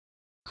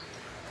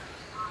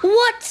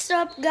What's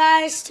up,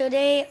 guys?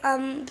 Today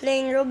I'm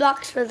playing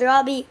Roblox with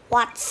Robbie.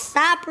 What's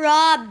up,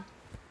 Rob?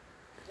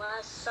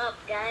 What's up,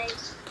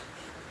 guys?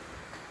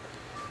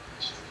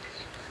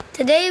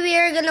 Today we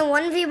are gonna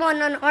 1v1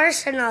 on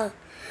Arsenal.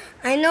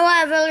 I know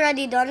I've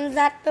already done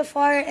that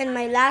before in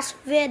my last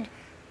vid.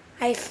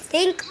 I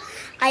think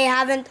I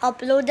haven't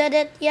uploaded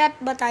it yet,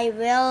 but I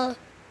will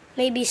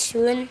maybe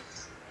soon.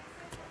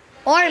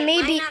 Or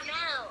maybe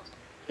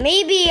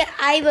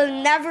I will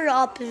never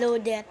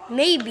upload it.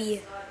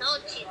 Maybe.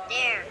 Don't you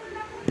dare.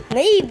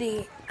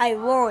 Maybe I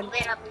won't.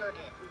 Wait, upload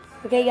it.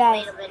 Okay,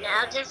 guys. Wait a minute,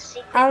 I'll just see.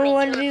 I'm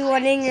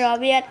 1v1ing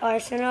Robbie at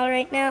Arsenal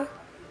right now.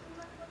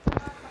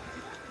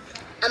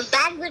 I'm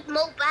back with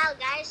mobile,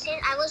 guys.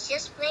 Since I was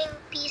just playing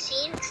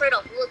PC for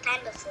the whole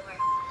time before.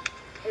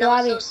 And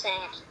I was so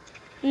sad.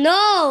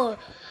 No!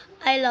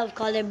 I love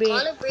Colibri.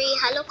 Colibri,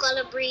 hello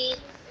Colibri.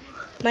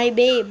 My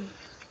babe.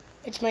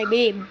 It's my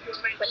babe.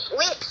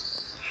 Wait.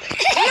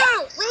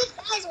 No, wait,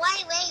 guys,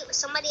 wait.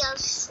 Somebody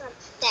else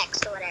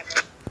text or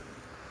whatever.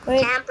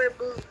 Wait. Camper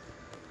boo.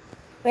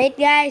 Wait,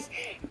 guys.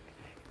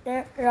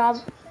 There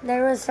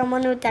was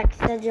someone who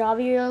texted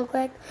Robbie real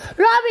quick.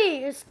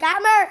 Robbie, you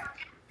scammer!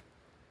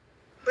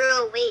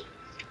 Bro, wait.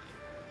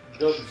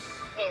 Jobs.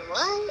 Hey,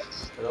 what?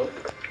 Hello?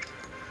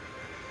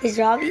 Is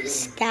Robbie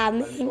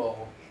scamming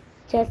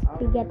just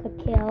to get a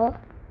kill?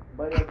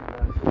 Bayad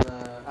na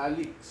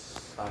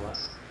Alex. Tama?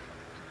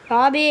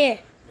 Robbie,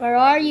 where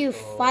are you?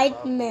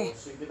 Fight me.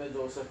 Sige na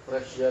Joseph,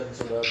 fresh yan.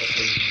 So dapat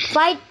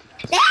Fight!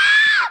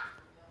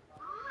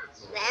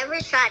 Never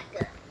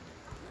shotgun.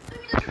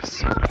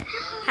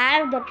 I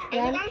have the And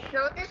trend. you guys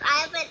notice I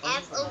have an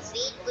FOV,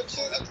 which is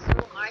it's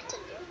so hard to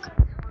look.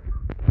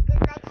 You can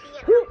like see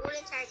it, the whole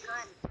entire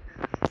gun.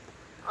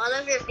 All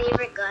of your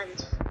favorite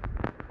guns.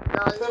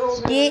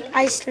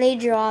 I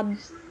slayed Rob.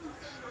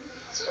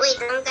 Wait,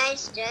 don't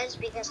guys judge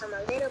because I'm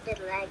a little bit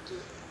laggy.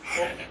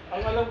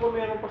 Ang alam ko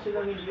meron pa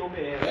silang hindi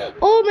umi-air.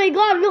 Oh my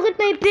god, look at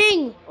my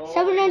ping!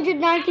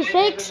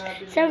 796,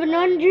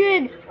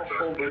 700.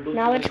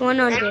 Now it's That's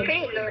 100.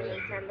 pretty low,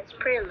 Nathan. That's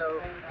pretty low.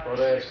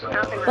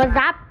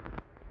 Correct.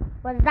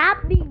 What's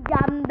that big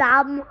dum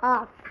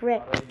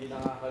frick?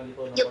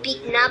 You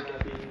big nub.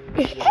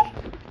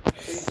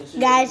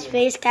 Guys,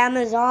 face cam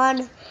is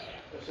on.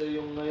 Kasi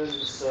yung ngayon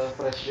is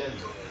fresh yan.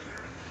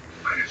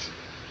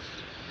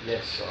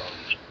 Yes, so.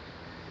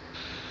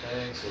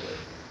 Thanks,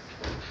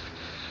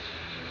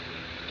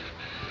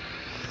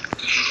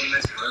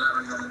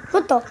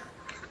 What the?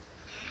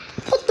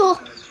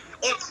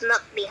 It's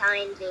not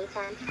behind,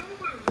 Nathan.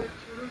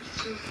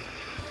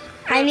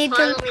 I need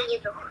Following you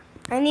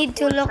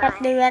though. to look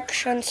at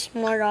directions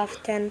more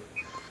often.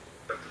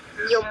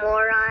 You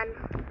moron.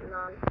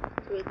 No,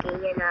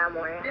 you're not a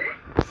moron.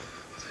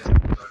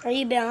 Are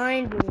you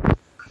behind me?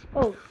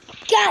 Oh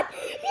God!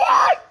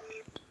 Yes!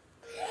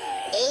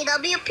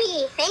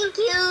 AWP, thank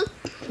you.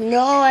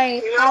 No,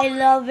 I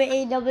love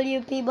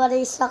AWP, but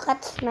I suck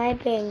at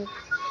sniping.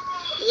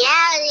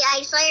 Yeah,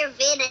 I saw your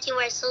vid that you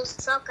were so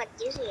suck at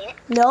using it.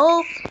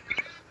 No.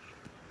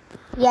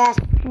 Yes.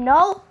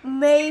 No.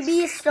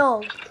 Maybe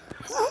so.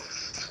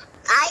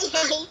 I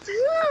hate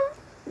you.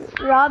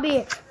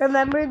 Robbie,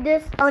 remember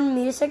this on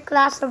music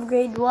class of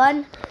grade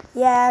 1?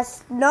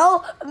 Yes.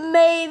 No.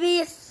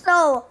 Maybe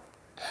so.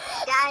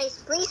 Guys,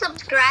 please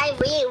subscribe.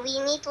 We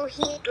need to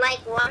hit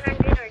like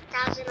 100 or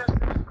 1,000 of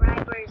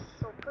subscribers.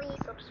 So please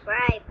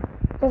subscribe.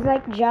 It's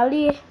like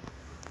jelly.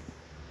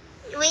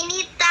 We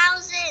need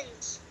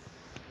thousands.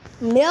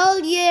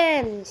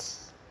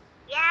 Millions.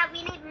 Yeah,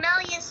 we need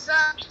millions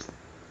subs.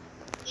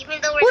 Even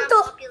though we're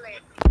not popular.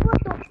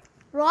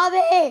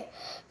 Robbie,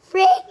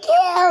 free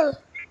kill.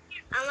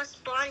 I'm a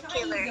spawn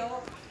killer.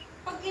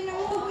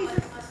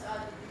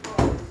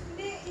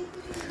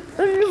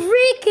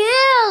 Free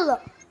kill.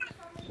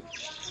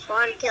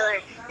 Spawn killer.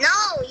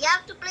 No, you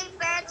have to play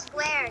fair and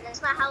square.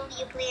 That's not how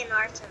you play in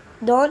Arsenal.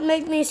 Don't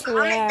make me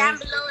Comment swear. down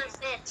below if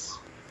it's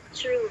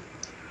true.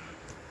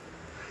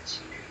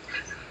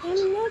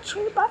 I'm not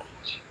sure about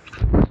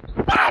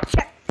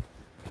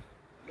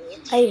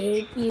I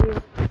hate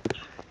you.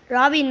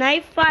 Robbie,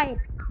 knife fight.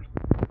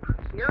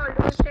 No,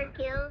 loser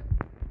kill.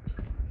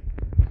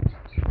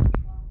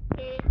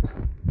 Okay.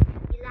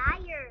 You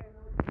liar.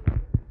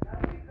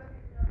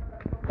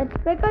 It's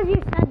because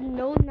you said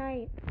no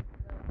knife.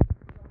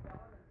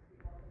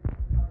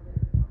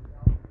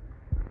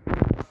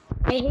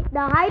 I hate the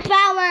high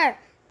power.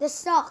 This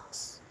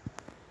sucks.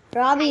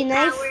 Robbie,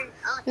 knife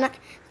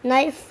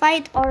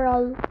fight or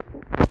I'll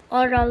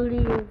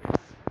leave.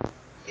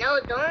 No,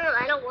 don't.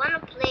 I don't want to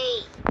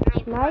play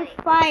Knife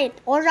fight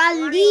or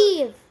I'll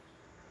leave.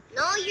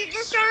 No, you're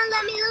just trying to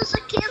let me lose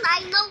a kill. I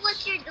know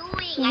what you're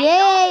doing.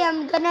 Yay,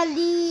 I'm gonna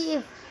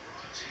leave.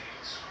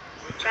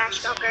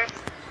 Trash talker.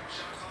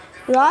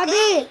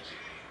 Robbie,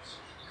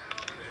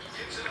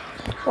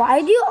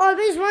 why do you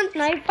always want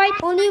knife fight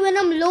only when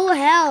I'm low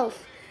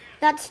health?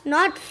 That's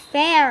not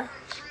fair.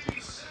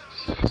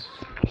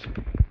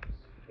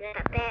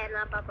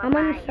 I'm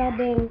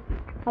unsubbing.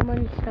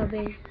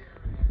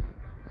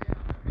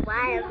 Why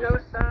I have no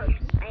subs?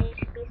 I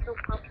should be so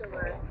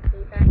popular.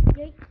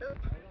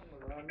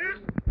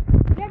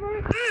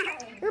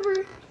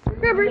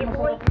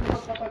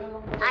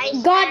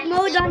 God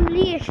mode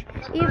unleashed,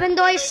 even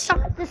though I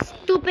suck the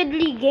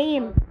stupidly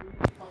game.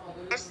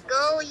 Let's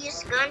go.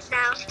 Use guns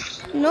now.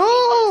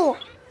 No!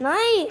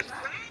 Nice!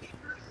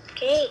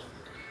 Okay.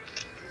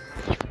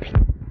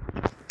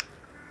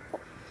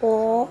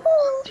 Oh!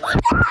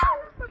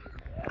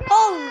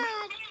 Oh!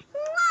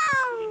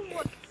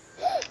 Wow.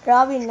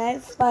 Robbie,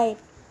 nice fight.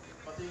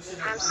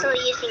 I'm still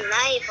using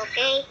knife,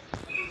 okay?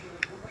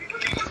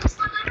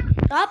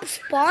 Stop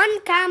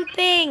spawn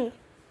camping!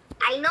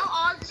 I know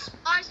all the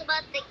spawns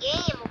about the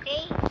game,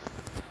 okay?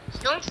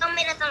 Don't tell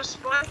me that I'm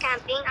spawn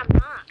camping. I'm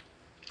not.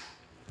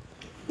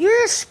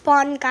 You're a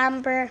spawn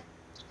camper.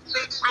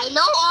 I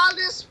know all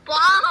the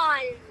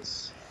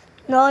spawns.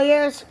 No,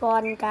 you're a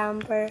spawn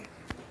camper.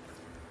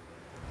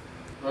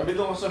 Robi,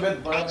 doon ko sa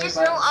bed. I just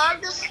know all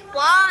the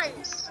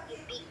spawns. You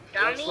big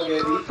dummy.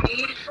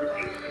 Robi.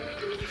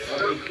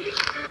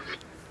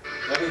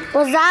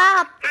 What's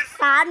up,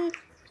 son?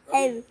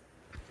 Hey,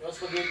 Yung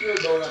spaghetti or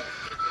donut?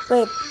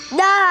 wait.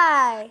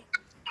 Die!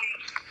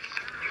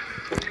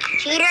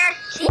 Cheater.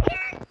 Cheater.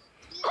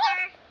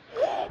 Cheater.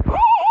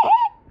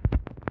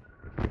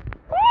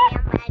 Okay,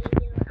 I'm banning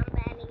you. I'm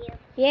banning you.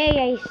 Yeah,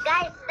 guys.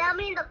 Guys, tell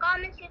me in the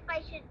comments if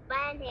I should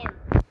ban him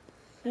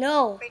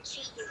No. for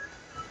cheating.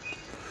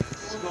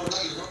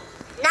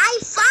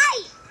 Nice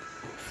fight!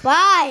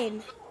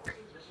 Fine.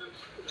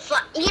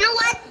 You know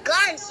what?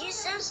 Guns.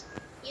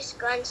 Use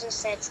guns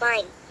instead.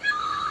 Fine.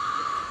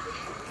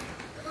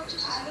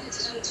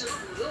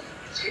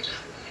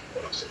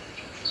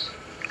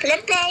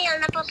 Flipeo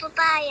na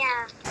papaya.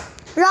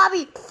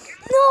 Robbie!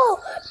 No!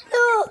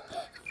 No!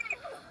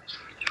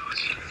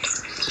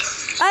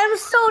 I'm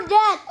so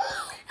dead!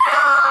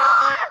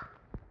 Ah!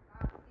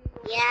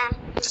 Yeah.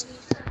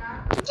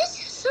 Just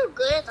so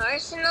good at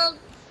Arsenal.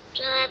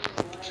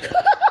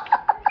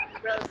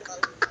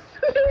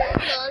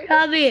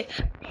 Robbie!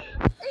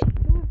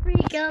 2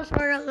 free kills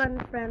for a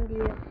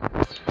unfriendly.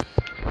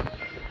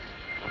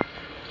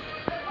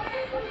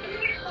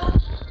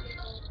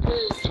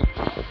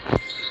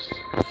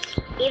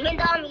 Even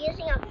though I'm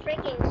using a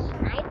freaking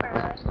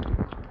sniper.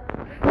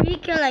 Free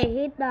kill, I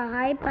hate the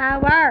high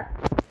power.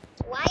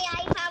 Why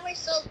high power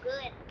so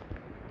good?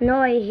 No,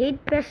 I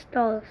hate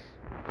pistols.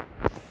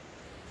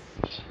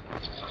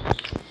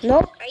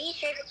 Nope. Are you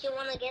sure that you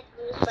want to get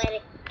loose by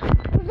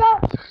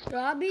the...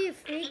 Robbie,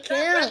 free But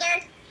kill.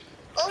 brother,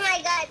 oh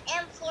my god,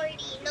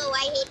 M40. No, I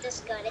hate this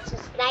gun. It's a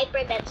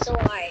sniper that's so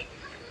hard.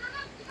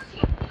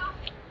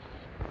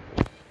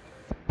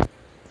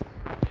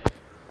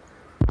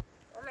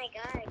 Oh my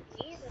god,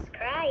 Jesus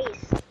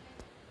Christ.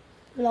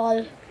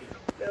 Lol.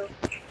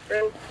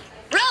 Bro,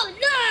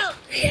 no!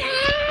 Free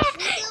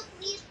kill,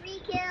 please,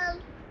 free kill.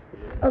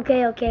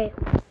 Okay, okay.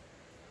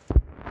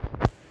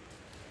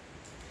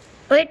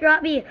 Wait,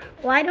 Robbie,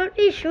 why don't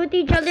we shoot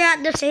each other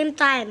at the same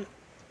time?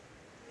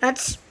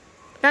 Let's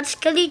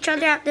kill each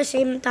other at the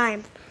same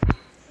time.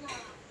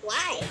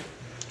 Why?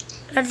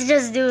 Let's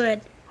just do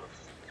it.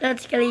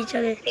 Let's kill each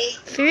other. Okay.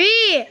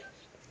 3,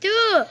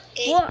 2,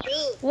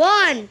 Okay,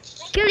 1.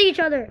 Kill each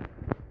other.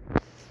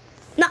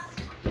 No.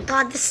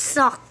 God, this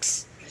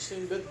sucks.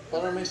 Same bed.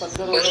 Para may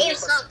pagkaro. Your aim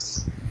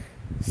sucks.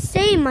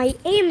 Say my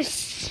aim.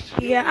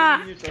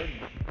 Yeah.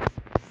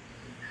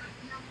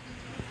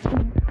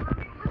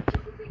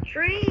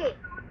 3,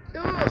 2,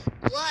 1.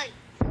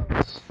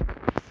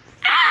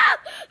 Ah,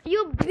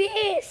 you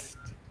beast.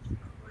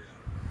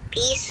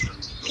 Peace,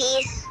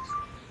 peace.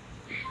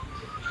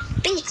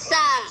 Pizza.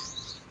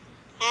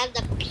 Have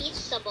the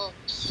pizza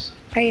box.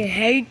 I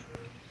hate.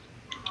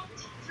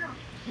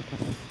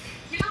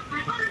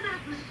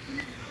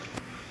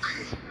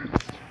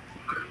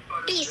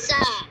 Pizza.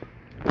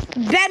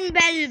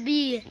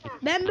 Bumblebee.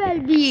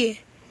 Bumblebee.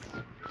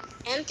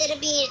 M to the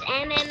B's.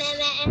 M to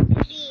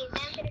the B's.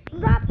 M to the B's.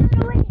 Drop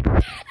it away.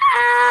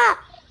 Ah!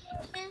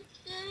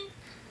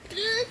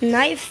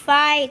 Knife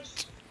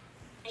fight.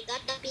 I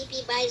got the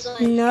PP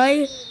bison.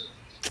 Knife.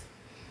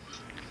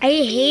 I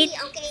hate.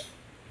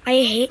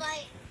 Okay.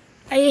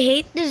 I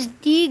hate this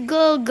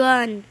deagle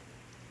gun.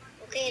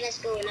 Okay, let's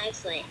go. Knife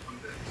fight.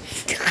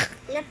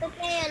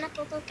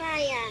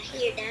 Napapaya.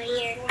 Here, down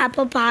here.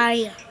 Apple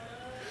pie.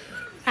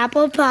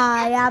 Apple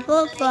pie.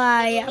 Apple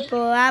pie.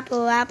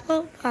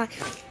 Apple pie.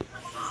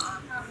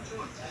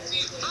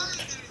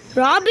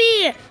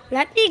 Robbie,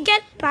 let me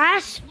get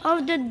past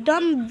of the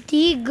dumb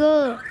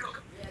deagle.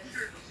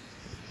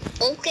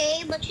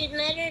 Okay, but you'd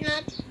better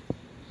not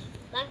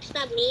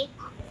backstab me.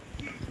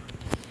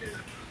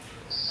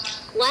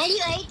 Why do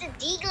you hate the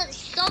deagle? It's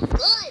so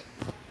good.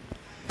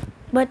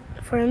 But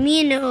for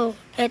me, no,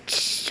 it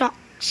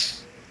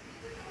sucks.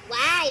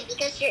 Why?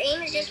 Because your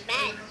aim is just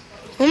bad.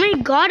 Oh my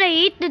god, I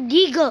hate the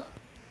deagle.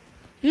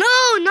 No,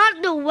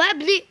 not the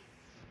Webley.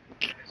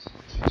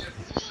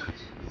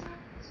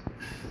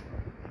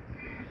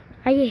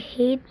 I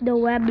hate the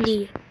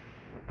Webley.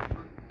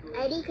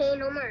 IDK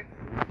no more.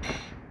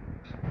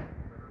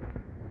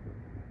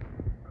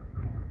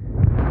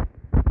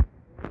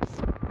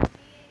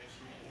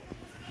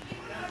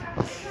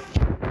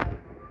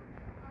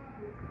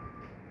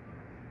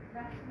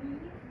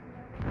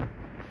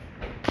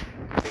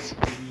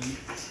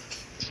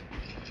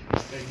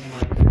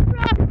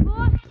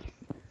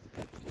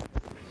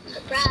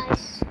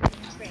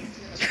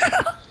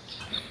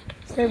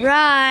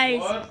 Surprise!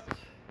 What?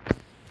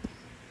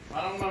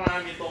 Parang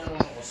marami tong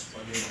mga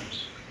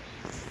spaghetti.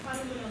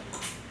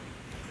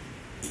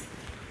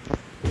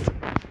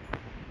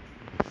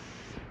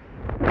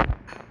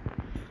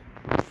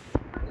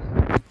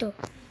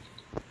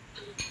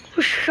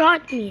 Who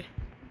shot me?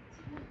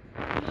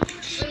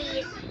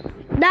 Freeze.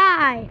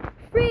 Die!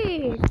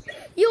 Freeze!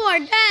 You are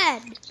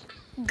dead!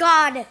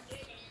 God!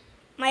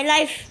 My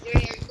life.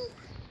 You're in poop.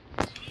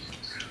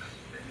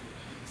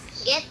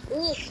 Get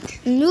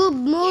oofed. Noob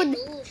mode.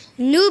 Get oofed.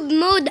 Noob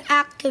mode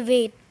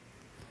activate.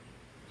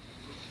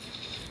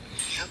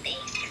 Okay.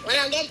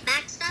 Wanna get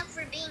backstabbed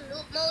for being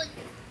noob mode?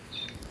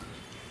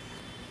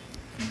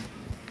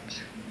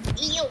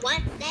 Do you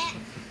want that?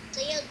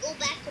 So you'll go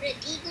back to the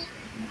Deagle?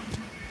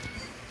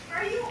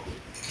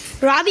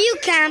 Robbie, you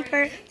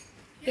camper.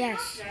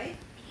 Yes.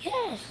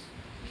 Yes.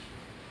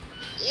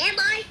 Yeah,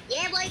 boy.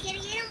 Yeah, boy. Get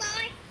him,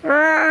 boy.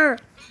 Rrr.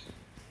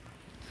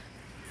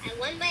 I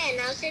want my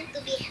announcer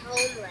to be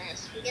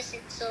homeless because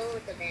it's so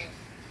the best.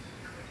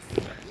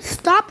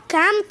 Stop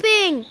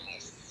camping.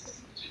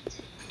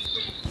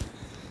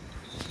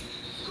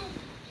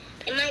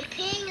 And my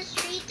ping is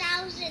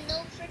 3,000.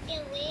 No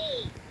freaking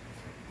way.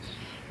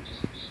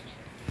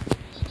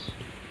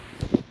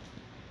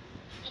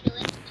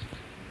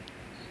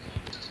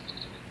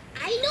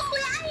 I know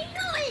it. I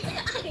know it.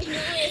 I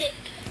know it.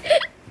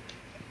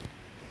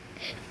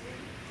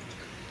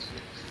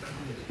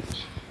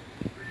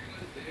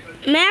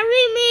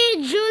 Marry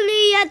me,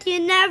 Juliet. You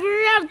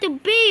never have to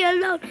be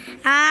alone.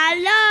 I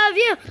love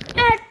you.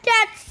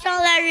 That's all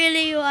I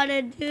really want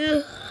to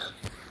do.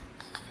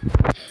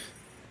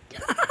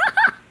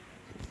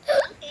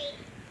 Okay.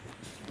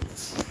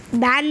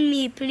 Ban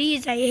me,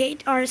 please. I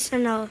hate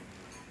Arsenal.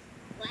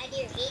 Why do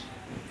you hate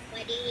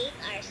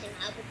Arsenal?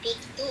 I would pick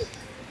two.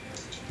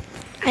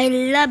 I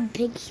love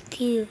Piggy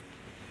too.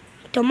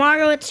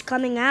 Tomorrow it's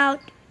coming out.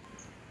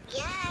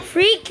 Yeah.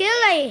 Free kill.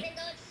 Even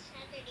though it's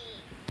Saturday.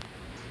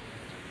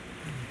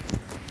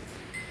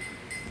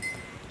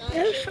 Don't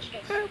Yes, change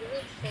your sir.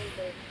 food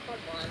folder. Come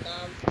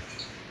on,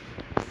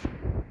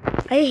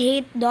 I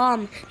hate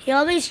Dom. He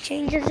always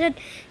changes it,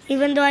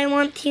 even though I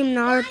want Team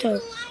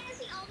Naruto. Why does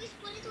he always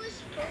put it to his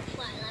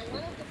profile? I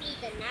want him to be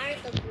the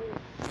Naruto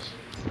group.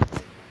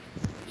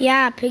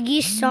 Yeah,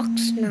 Piggy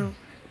sucks now.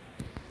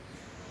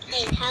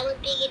 Hey, how would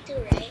Piggy too,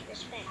 right?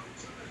 Respect.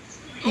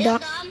 Hello,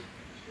 Dom. Dom.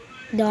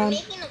 We're Dom.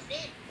 making a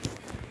vid.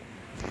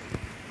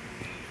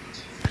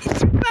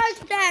 Press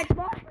that.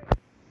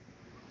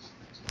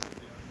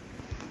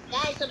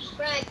 Guys,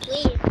 subscribe,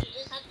 please. You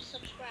just have to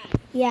subscribe.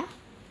 Yeah.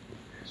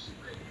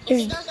 If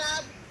Is- you don't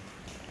sub,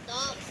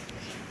 Dom.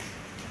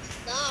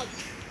 Dom.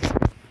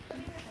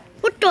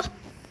 What the?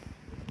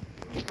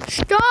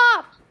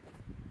 Stop!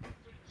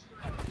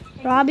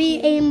 Robbie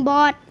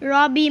aimbot.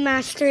 Robbie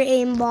master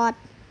aimbot.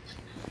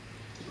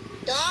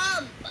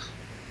 Dom.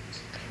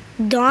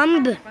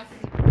 Dumb.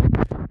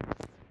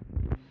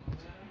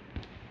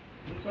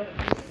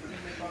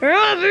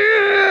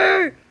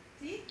 Robbie!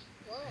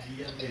 Whoa.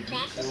 I've been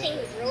practicing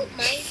rope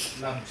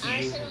mine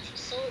Arsenal for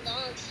so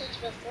long since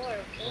before,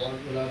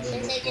 okay?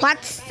 Since I just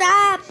What's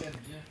up?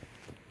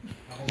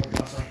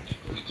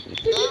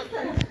 Dom.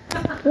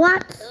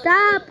 What's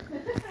up?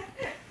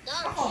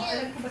 Dom, Ako,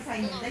 alam ko ba sa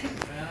inyo? Dahil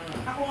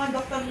ako nga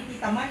doktor ni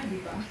Tita Man, di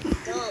ba?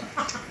 Dom.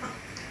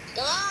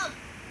 Dom.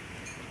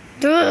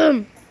 Dumb.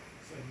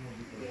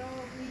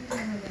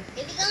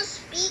 If you don't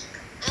speak,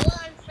 I will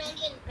unfriend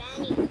you and ban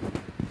you.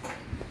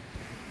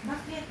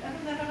 Bakit?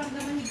 Anong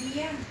nararamdaman ni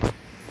Gia?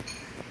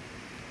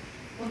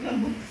 Huwag lang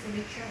buntis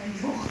ulit siya. Ang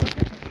joke.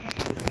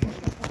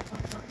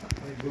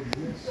 My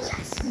goodness.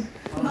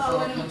 Ang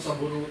sarap ng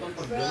sabunutan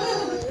pag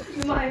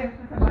Lumayang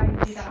ka sa bahay ni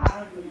Tita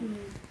Carol.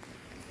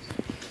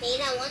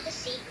 Nate, I want the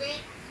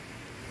secret.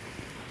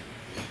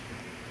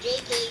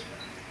 JK,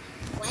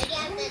 why do you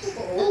have that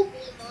ugly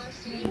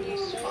monster in your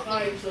circle?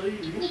 pakain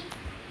sarili mo.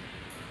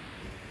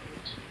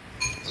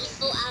 He's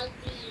so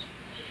ugly.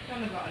 Ikaw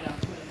nag-aalam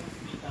ko na si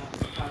Tita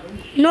Carol.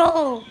 No.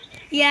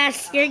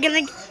 Yes,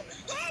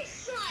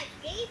 Headshot,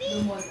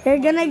 baby! you're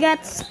gonna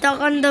get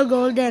stuck on the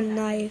golden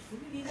knife.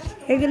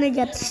 You're gonna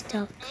get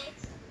stuck.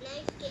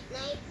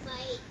 Knife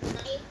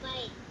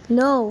fight.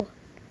 No.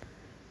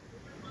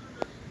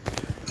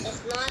 If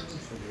not,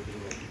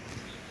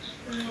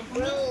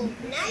 bro,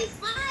 knife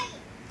fight!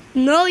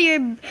 No,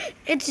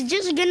 it's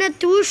just gonna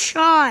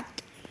two-shot.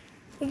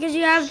 Because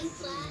you have...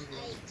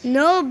 Fight.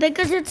 No,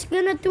 because it's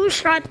gonna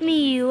two-shot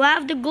me. You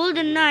have the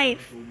golden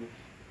knife.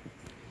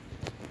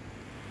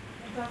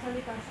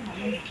 Nagkasalita sa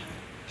mami.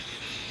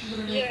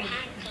 You're a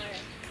hacker.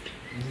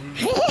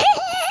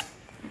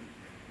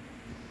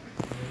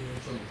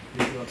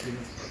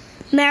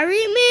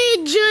 Marry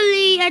me,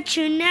 Juliet.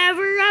 You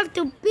never have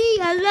to be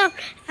alone.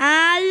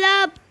 I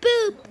love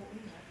poop.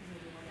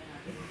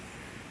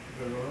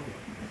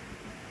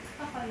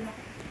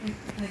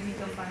 Naging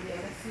kampanya.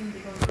 Kasi hindi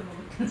ko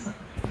sumagot.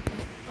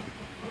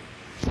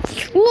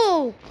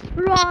 Whoa,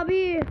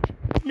 Robbie.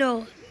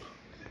 No.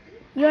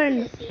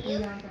 You're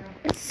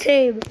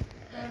save.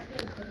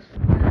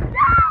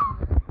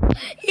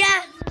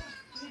 Yeah.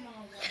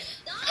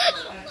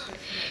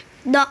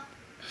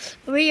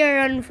 We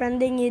are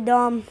unfriending you,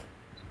 Dom.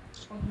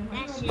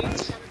 That's it. I'm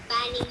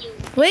banning you.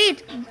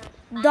 Wait,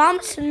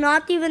 Dom's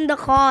not even the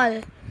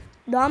call.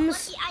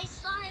 Dom's. I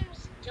saw him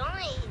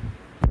join.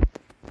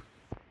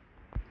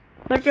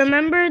 But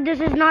remember, this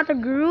is not a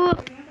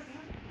group.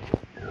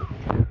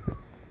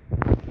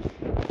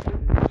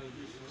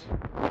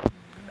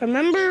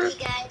 Remember? GG,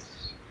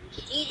 guys.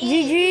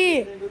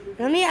 GG.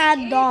 Let me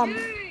add Dom.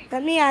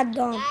 Let me add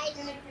Dom. Guys,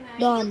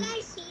 Dom. if you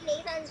guys see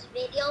Nathan's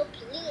video,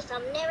 please,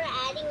 I'm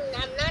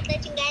not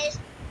letting guys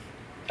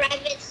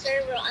private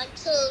server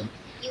until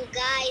you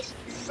guys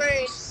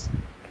first.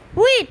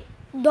 Wait,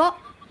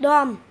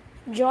 Dom,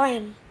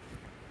 join.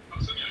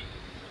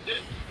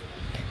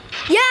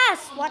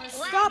 Yes, what's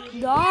up,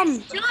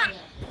 Dom? John,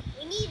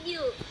 we need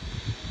you.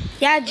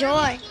 Yeah,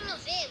 join.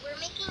 We're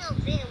making a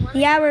vid.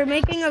 Yeah, we're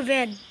making a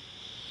vid.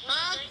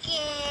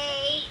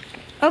 Okay.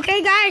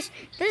 Okay, guys,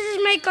 this is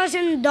my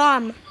cousin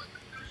Dom.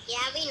 Yeah,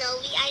 we know.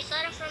 I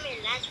saw it from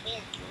your last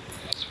vid.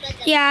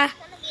 Yeah,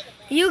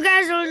 you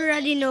guys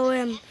already know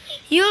him.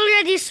 You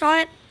already saw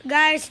it,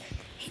 guys.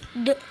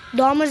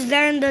 Dom was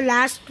there in the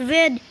last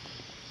vid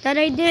that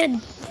I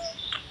did.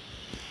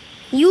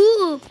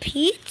 You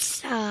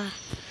pizza.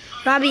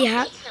 Robbie,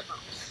 how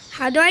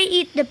do I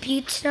eat the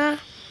pizza?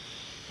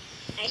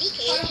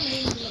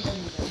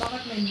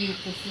 Bakit may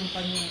mucus yung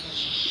kanya?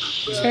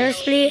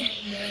 Seriously?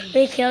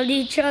 We killed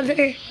each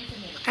other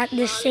at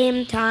the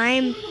same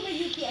time. Kung may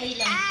UTI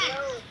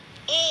lang.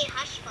 Hey,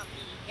 hush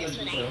puppy. That's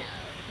what I know.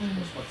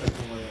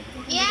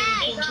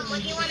 Yeah, Dom, what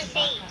do you want to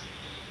say?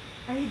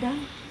 Ay,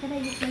 Dam, can I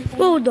use my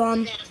phone? Oh,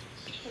 Dom.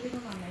 Sabi ko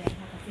mamaya,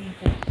 kasi yung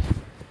phone.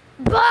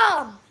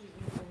 Boom!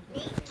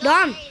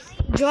 Dom,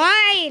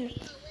 join!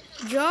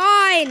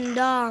 Join,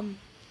 Dom.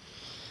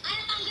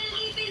 Ano tanggal ang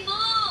ipin mo?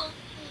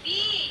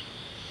 Hindi.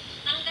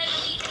 Tanggal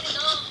ang ipin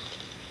mo.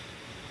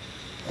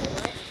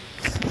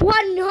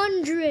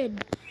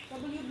 100.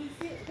 WBC,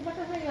 diba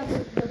ka kaya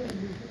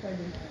WBC pa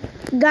din?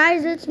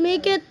 Guys, let's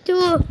make it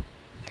to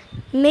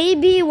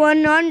maybe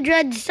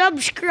 100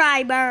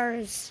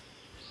 subscribers.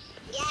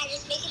 Yeah,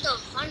 just make it to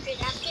 100.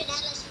 After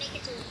that, let's make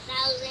it to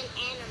 1,000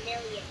 and a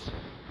million.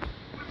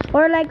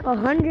 Or like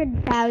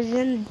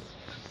 100,000.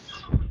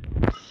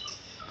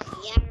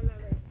 Yeah, I remember.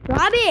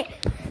 Robbie,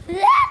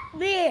 let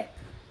me.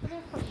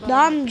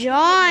 Dom, join.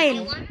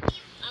 I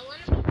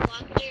wanna be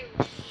popular with you.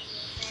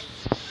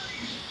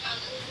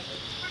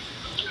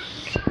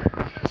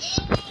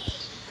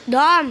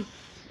 Dom,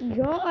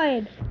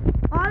 join.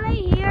 All I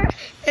hear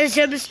is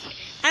him.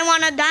 I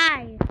wanna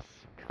die.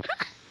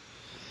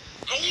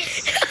 Are you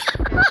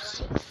Dama?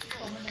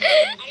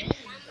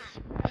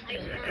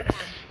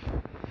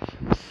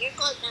 You're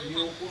called Dam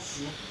Dam.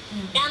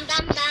 Dam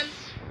Dam Dam.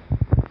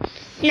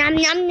 Yum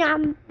yum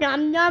yum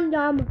yum yum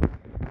yum.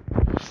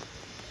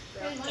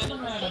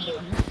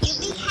 You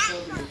be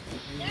hacker.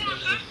 You're a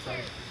hacker.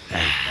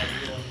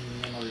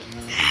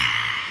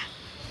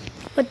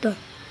 What the?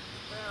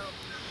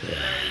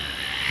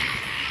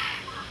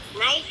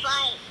 Knife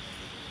fight.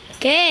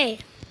 Okay.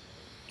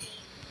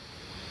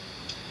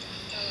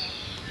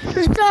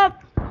 Stop.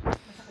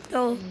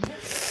 No.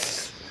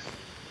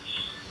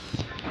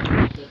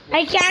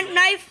 I can't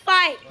knife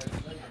fight.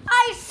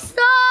 I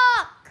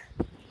suck.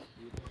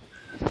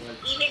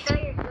 Even though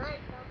you're good,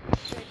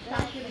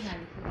 Saan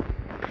kriminal?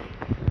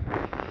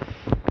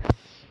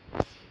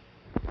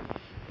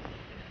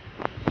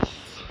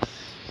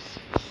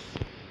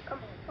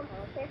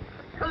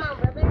 Come on,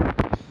 brother.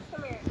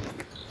 Come here.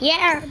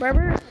 Yeah,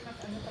 brother. Okay,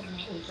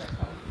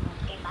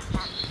 back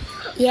up.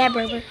 Yeah,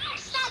 brother.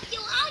 Stop you!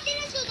 How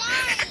didn't you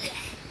die?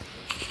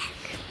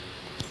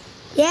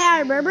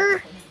 Yeah,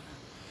 brother.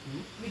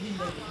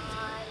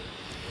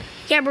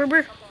 Yeah,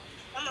 brother.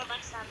 Come on,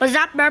 backstab. What's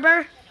up,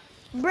 brother?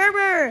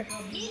 Brother.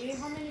 Robi,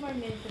 how many more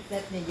minutes is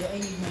left ninyo? I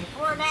need my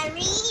For the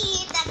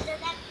read, that's the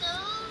that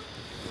too.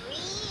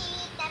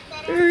 Read, that's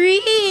the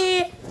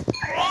Read.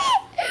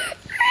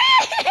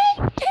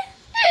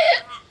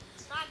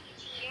 Stop, you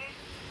cheater.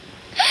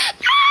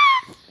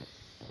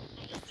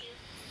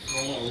 I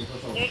hate you.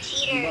 You're a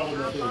cheater.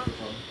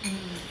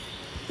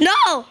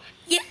 No.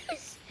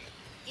 Yes.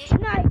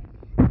 Knife.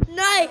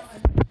 Knife.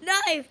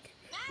 Knife.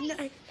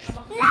 Knife.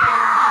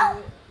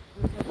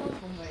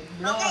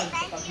 blood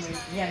kapag may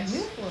yan,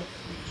 mucus.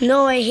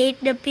 No, I hate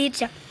the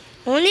pizza.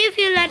 Only if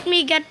you let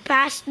me get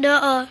past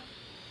the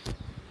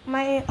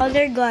my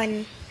other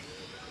gun.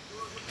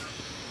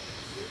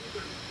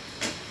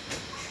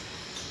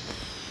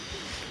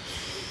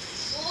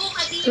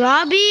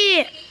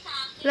 Robbie,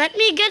 let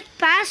me get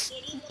past.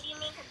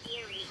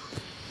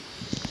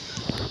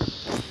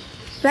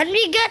 Let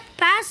me get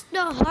past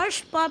the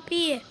horse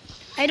puppy.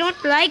 I don't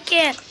like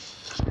it.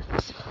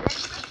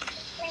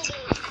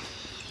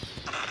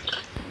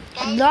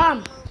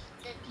 Dom,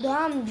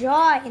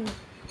 join.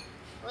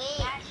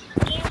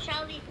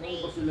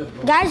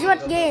 Guys,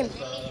 what game?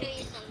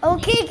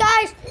 Okay,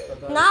 guys.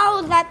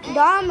 Now that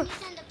Dom.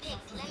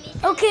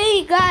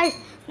 Okay, guys.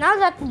 Now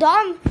that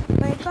Dom,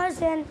 my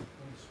cousin,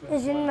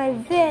 is in my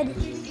vid.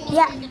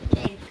 Yeah.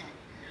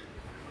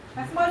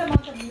 A small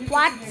amount of mucus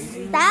What's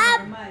is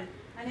that? normal.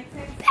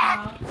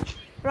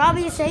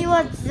 Robbie, say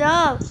what's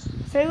up.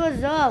 Say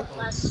what's up.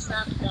 What's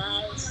up,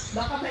 guys?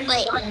 Baka may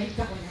Wait. kahit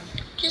ako na.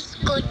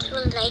 Just go to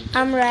like.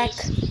 I'm wreck.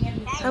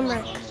 I'm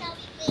wreck.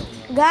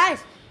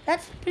 Guys,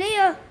 let's play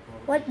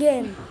what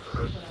game?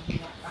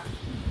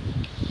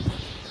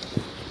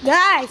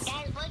 Guys,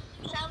 What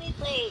shall we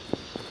play?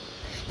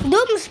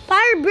 Doom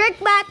Spire Brick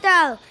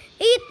Battle.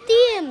 8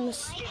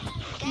 teams.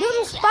 Doom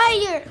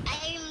Spire.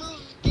 I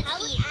removed the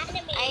teeth.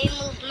 I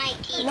removed my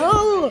teeth.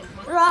 No,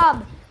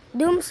 Rob.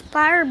 Doom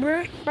Spire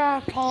Brick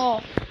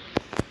Battle.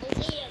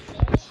 Okay,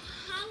 okay.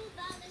 How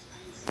about a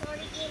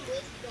story game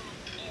with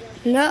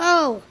that?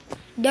 No.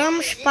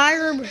 Doom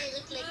Spire. What I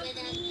look like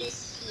without this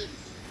teeth.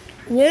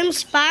 Doom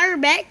Spire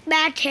Brick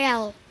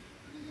Battle.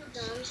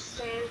 Dumb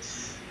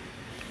sense.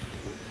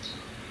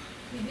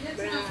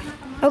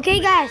 Okay,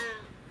 guys.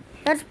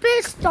 Let's play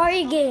a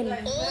story game.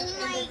 Oh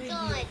my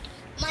god.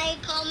 My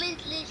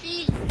comment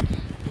literally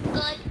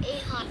got a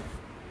heart.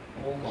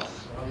 Oo nga.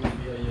 Maraming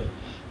biya yun.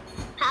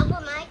 How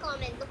about my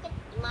comment? Look at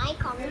my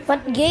comment.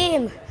 What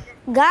game?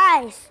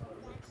 Guys,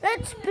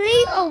 let's play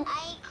a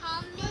I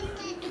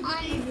commented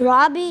on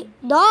Robbie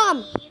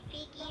Dom.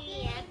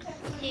 Piggy reacts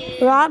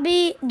to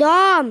Robbie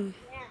Dom.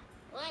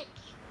 what?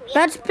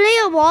 Let's play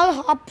a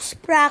wall hops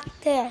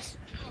practice.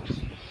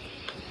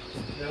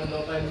 Meron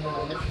daw tayo ng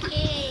mga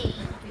Okay.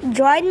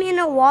 Join me in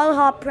a wall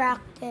hop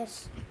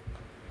practice.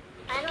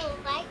 I don't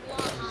like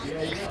wall hops.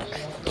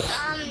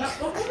 Guys,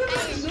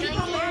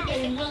 join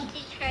me in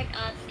teach her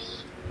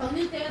Abby.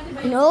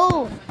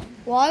 No,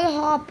 wall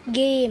hop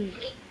game.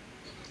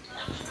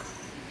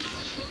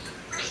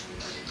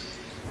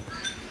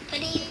 What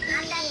do you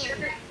mean?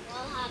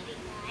 Wall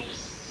hopping, guys.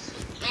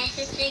 My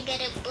sister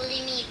gonna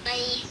bully me by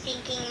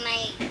thinking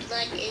my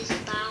blood is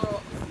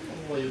bao.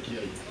 Ano ba yun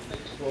biya yun?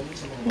 Comment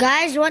sa mga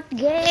Guys, what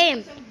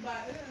game?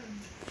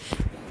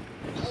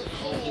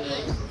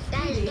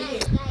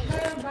 Guys.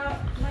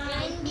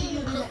 Join me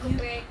in Cook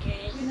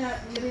Burgers.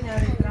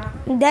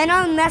 Then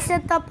I'll mess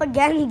it up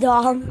again,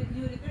 Dom.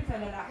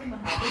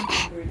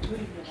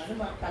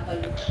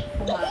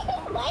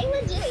 Why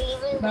would you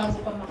even?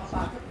 Bago pa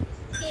makapasok.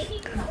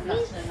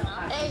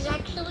 Guys,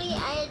 actually,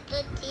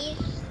 the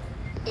teeth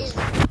is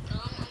gone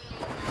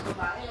on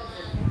my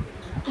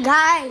mouth.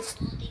 Guys,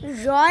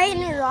 join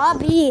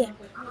Robbie.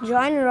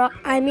 Join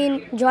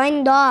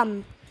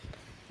Dom.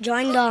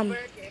 Join Dom.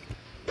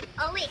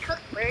 Oh wait, Cook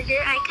Burger.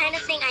 I kind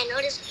of think I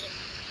know this game.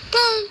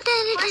 Once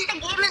the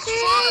game is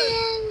full,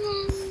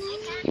 I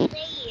can't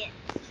play it.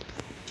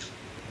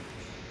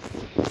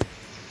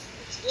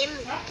 This game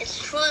is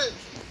full.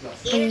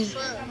 Game is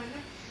full.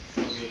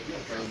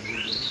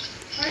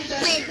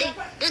 Wait,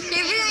 the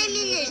server I'm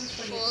in is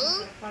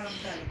full.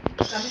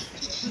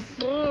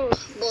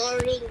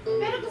 Boring.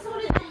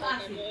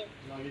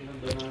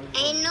 I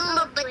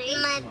know, but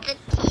the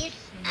teeth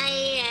I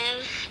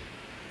have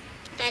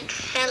that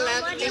fell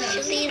out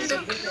literally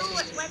look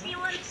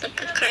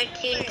like a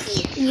cartoon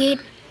teeth. Yeet.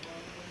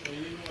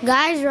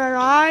 Guys, where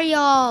are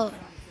y'all?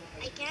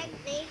 I can't,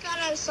 Nathan,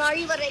 I'm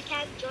sorry, but I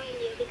can't join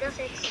you because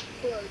it's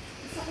full.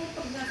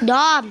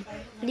 Dom,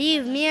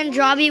 leave. Me and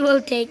Robbie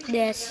will take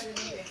this.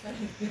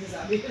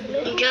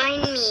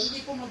 Join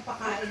me.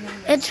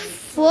 It's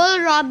full,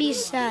 Robbie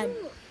said.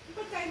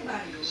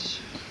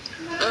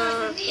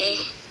 Okay.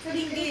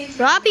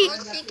 Robbie,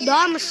 Also, you can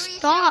Dom, actually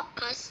stop. have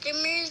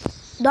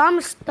customers.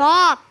 Dom,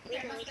 stop.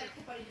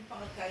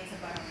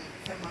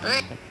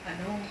 What?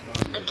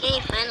 Okay,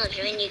 fine, I'll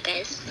join you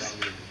guys.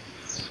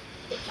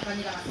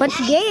 What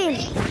game?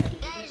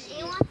 Guys,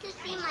 you want to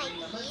see my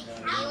teeth?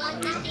 You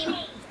want to see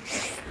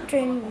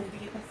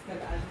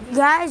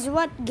Guys,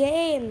 what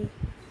game?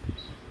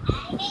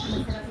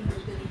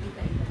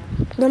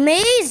 The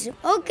maze?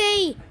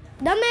 Okay,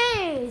 the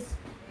maze.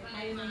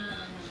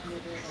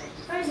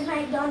 Where's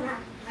my donut?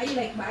 Are you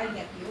like, I'll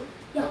get you?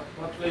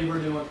 What flavor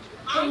do you want?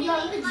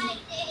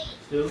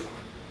 Still?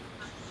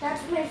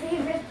 That's my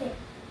favorite thing.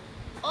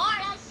 Or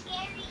a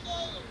scary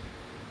game.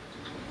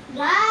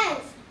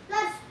 Guys,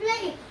 let's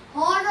play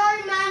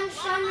Horror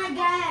Mansion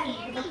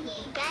again.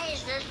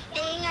 Guys, the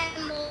thing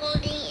I'm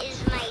holding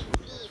is my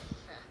teeth.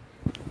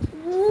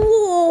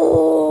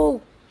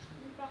 Whoa.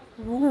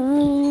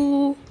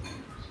 Whoa.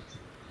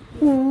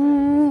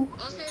 Whoa.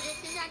 Also,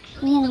 this is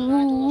actually the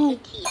model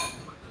of the teeth.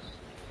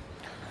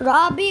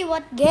 Robbie,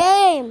 what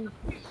game?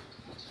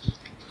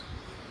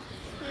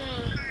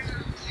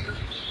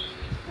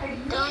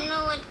 Don't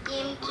know what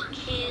game to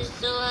choose,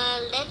 so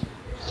let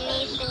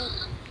Nathan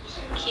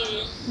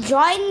choose.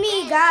 Join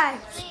me, guys.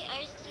 Play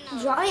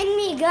Arsenal. Join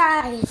me,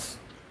 guys.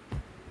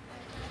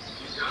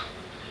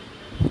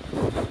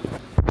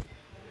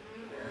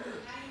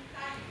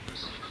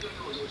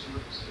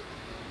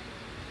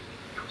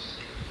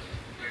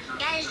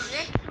 Guys,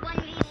 let's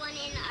 1v1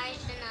 in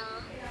Arsenal.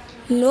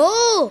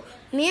 No,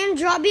 me and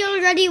Robbie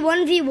already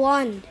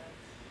 1v1.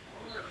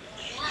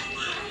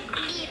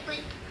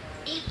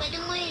 Pwede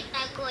mo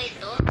itago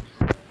ito?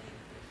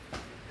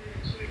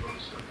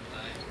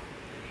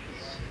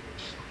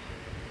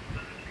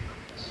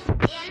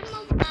 Alam mo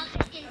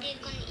bakit hindi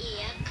ko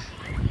naiyak?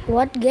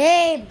 What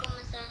game?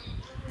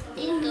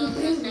 dito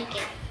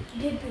masakit.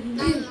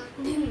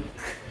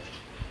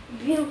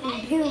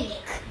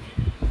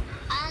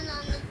 Ano,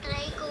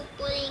 na-try ko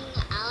pulling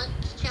out,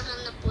 tsaka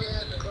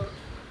napulot ko.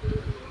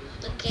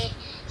 Okay,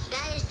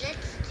 guys,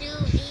 let's do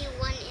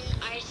V1 in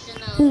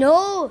Arsenal. No,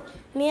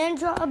 me and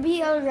Robi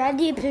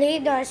already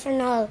played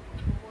Arsenal.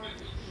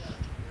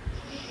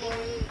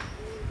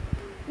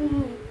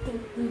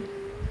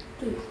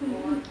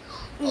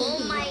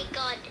 Oh my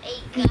god, a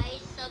guy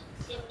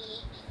subbed to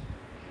me.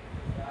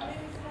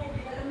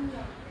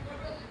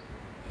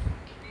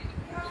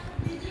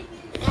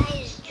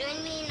 Guys,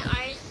 join me in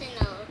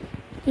Arsenal.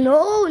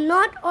 No,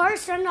 not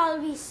Arsenal,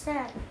 we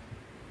said.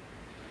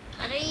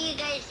 What are you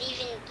guys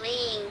even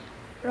playing?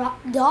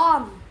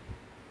 Dom,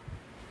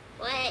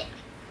 What?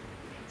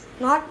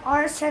 not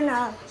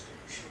Arsenal.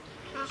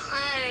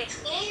 Okay.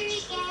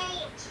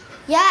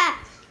 Yeah.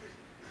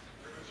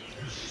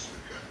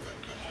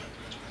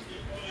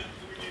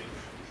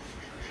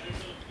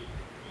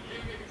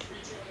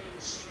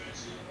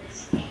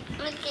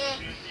 Okay.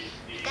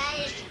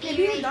 Guys, be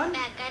Maybe you're right done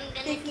back. I'm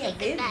gonna taking a take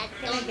vid. that.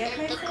 Can I Don't get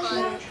end my the phone call.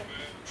 now?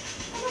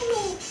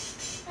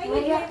 I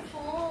need my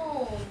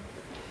phone.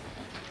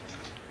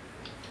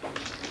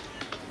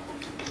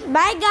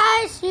 Bye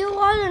guys, see you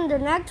all in the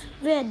next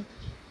vid.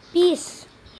 Peace.